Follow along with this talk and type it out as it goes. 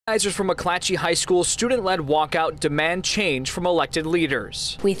Organizers from McClatchy High School student-led walkout demand change from elected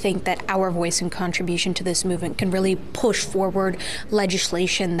leaders. We think that our voice and contribution to this movement can really push forward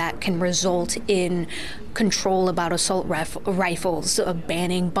legislation that can result in control about assault rifles,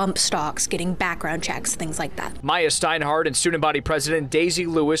 banning bump stocks, getting background checks, things like that. Maya Steinhardt and student body president Daisy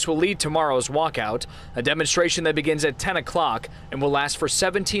Lewis will lead tomorrow's walkout, a demonstration that begins at 10 o'clock and will last for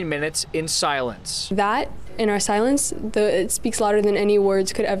 17 minutes in silence. That, in our silence, it speaks louder than any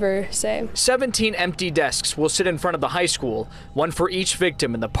words could ever say. 17 empty desks will sit in front of the high school, one for each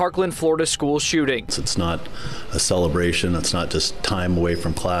victim in the Parkland, Florida school shooting. It's not a celebration. It's not just time away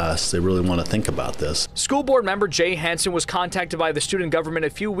from class. They really want to think about this. School board member Jay Hansen was contacted by the student government a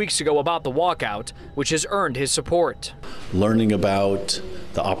few weeks ago about the walkout, which has earned his support. Learning about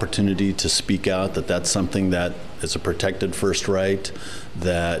the opportunity to speak out, that's something that is a protected first right,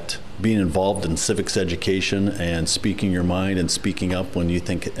 that being involved in civics education and speaking your mind and speaking up when you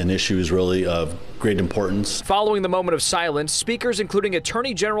think an issue is really of great importance. Following the moment of silence, speakers including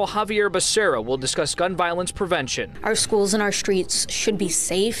Attorney General Javier Becerra will discuss gun violence prevention. Our schools and our streets should be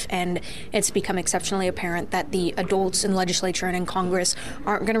safe, and it's become exceptionally apparent that the adults in legislature and in Congress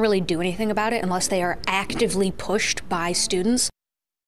aren't going to really do anything about it unless they are actively pushed by students.